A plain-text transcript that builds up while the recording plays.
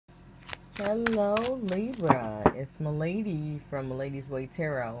Hello, Libra. It's Malady from Malady's Way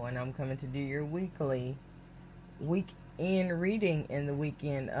Tarot, and I'm coming to do your weekend reading in the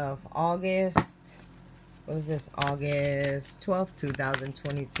weekend of August. What is this? August 12th,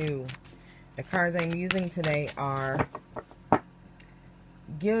 2022. The cards I'm using today are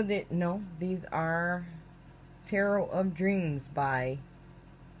these are Tarot of Dreams by...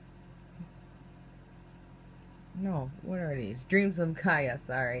 what are these? Dreams of Gaia,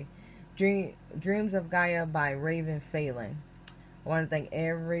 sorry. Dreams of Gaia by Raven Phelan. I want to thank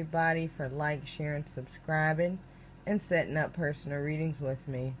everybody for sharing, subscribing, and setting up personal readings with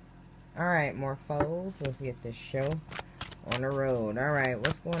me. Alright, Morphos, let's get this show on the road. Alright,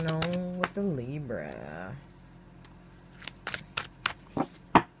 what's going on with the Libra?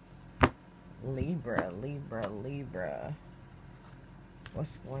 Libra.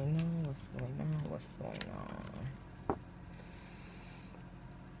 What's going on?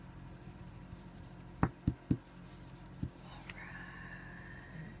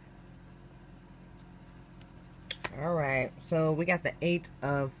 Alright, so we got the 8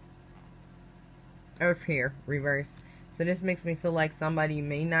 of Earth here, reversed. So this makes me feel like somebody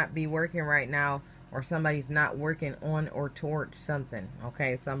may not be working right now, or somebody's not working on or toward something.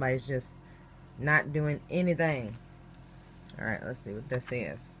 Okay, somebody's just not doing anything. Alright, let's see what this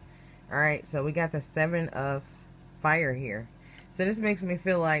is. Alright, so we got the 7 of Fire here. So this makes me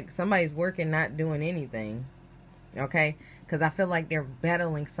feel like somebody's working, not doing anything. Okay, because I feel like they're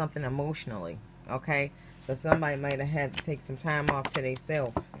battling something emotionally. Okay, so somebody might have had to take some time off to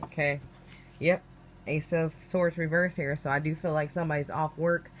themselves. Okay, yep, Ace of Swords reverse here. So I do feel like somebody's off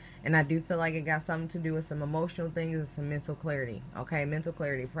work, and I do feel like it got something to do with some emotional things and some mental clarity. Okay, mental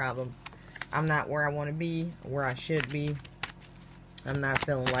clarity problems. I'm not where I want to be, where I should be. I'm not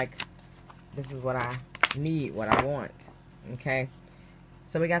feeling like this is what I need, what I want. Okay,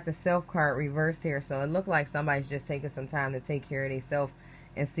 so we got the Self card reversed here. So it looked like somebody's just taking some time to take care of themselves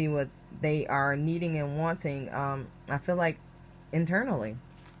and see what they are needing and wanting. I feel like internally.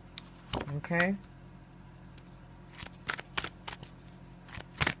 Okay.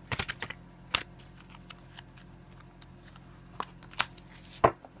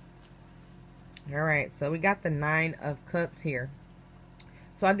 Alright, so we got the 9 of Cups here.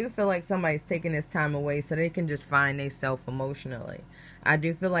 So I do feel like somebody's taking this time away so they can just find themselves emotionally. I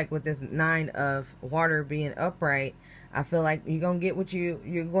do feel like with this 9 of Water being upright, I feel like you're going to get what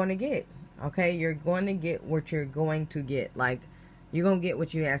you're going to get. Okay? You're going to get what you're going to get. Like, you're going to get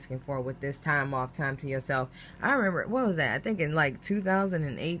what you're asking for with this time off, time to yourself. I remember, what was that? I think in like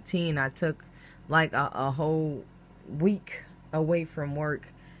 2018, I took like a whole week away from work.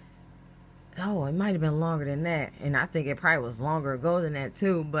 Oh, it might have been longer than that. And I think it probably was longer ago than that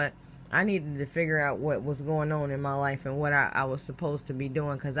too. But I needed to figure out what was going on in my life and what I was supposed to be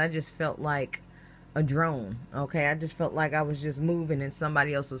doing. Because I just felt like a drone. Okay, I just felt like I was just moving and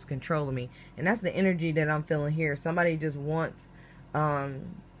somebody else was controlling me. And that's the energy that I'm feeling here. Somebody just wants to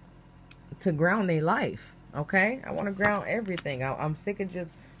ground their life. Okay, I want to ground everything. I'm sick of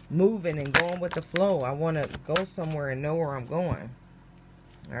just moving and going with the flow. I want to go somewhere and know where I'm going.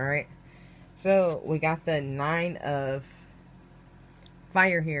 All right. So we got the 9 of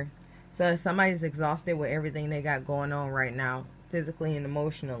Fire here. So somebody's exhausted with everything they got going on right now, physically and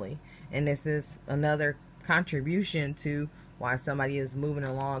emotionally. And this is another contribution to why somebody is moving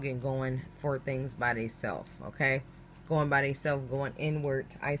along and going for things by themselves. Okay? Going by themselves, going inward,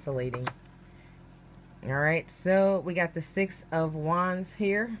 isolating. Alright, so we got the 6 of Wands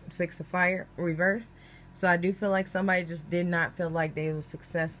here. 6 of Fire, reverse. So I do feel like somebody just did not feel like they were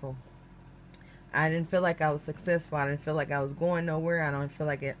successful. I didn't feel like I was successful. I didn't feel like I was going nowhere. I don't feel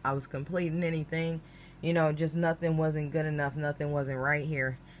like I was completing anything. You know, just nothing wasn't good enough. Nothing wasn't right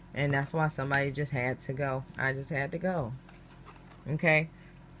here. And that's why somebody just had to go. I just had to go. Okay.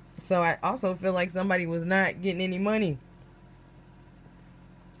 So I also feel like somebody was not getting any money.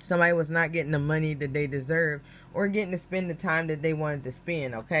 Somebody was not getting the money that they deserved, or getting to spend the time that they wanted to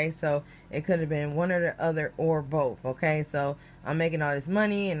spend. Okay, so it could have been one or the other, or both. Okay, so I'm making all this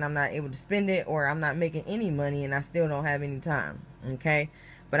money and I'm not able to spend it, or I'm not making any money and I still don't have any time. Okay,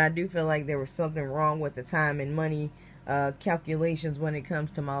 but I do feel like there was something wrong with the time and money calculations when it comes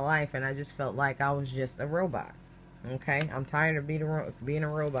to my life, and I just felt like I was just a robot. Okay, I'm tired of being a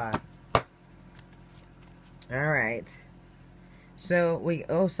robot. All right.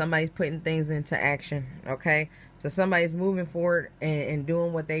 So somebody's putting things into action. Okay, so somebody's moving forward and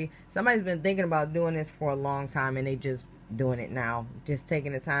doing what somebody's been thinking about doing this for a long time, and they just doing it now. Just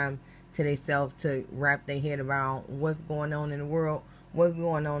taking the time to themselves to wrap their head around what's going on in the world, what's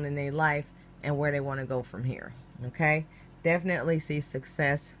going on in their life, and where they want to go from here. Okay, definitely see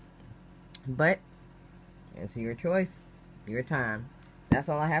success But it's your choice, your time. That's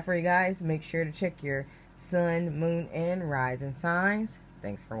all I have for you guys. Make sure to check your sun, moon, and rising signs.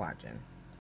 Thanks for watching.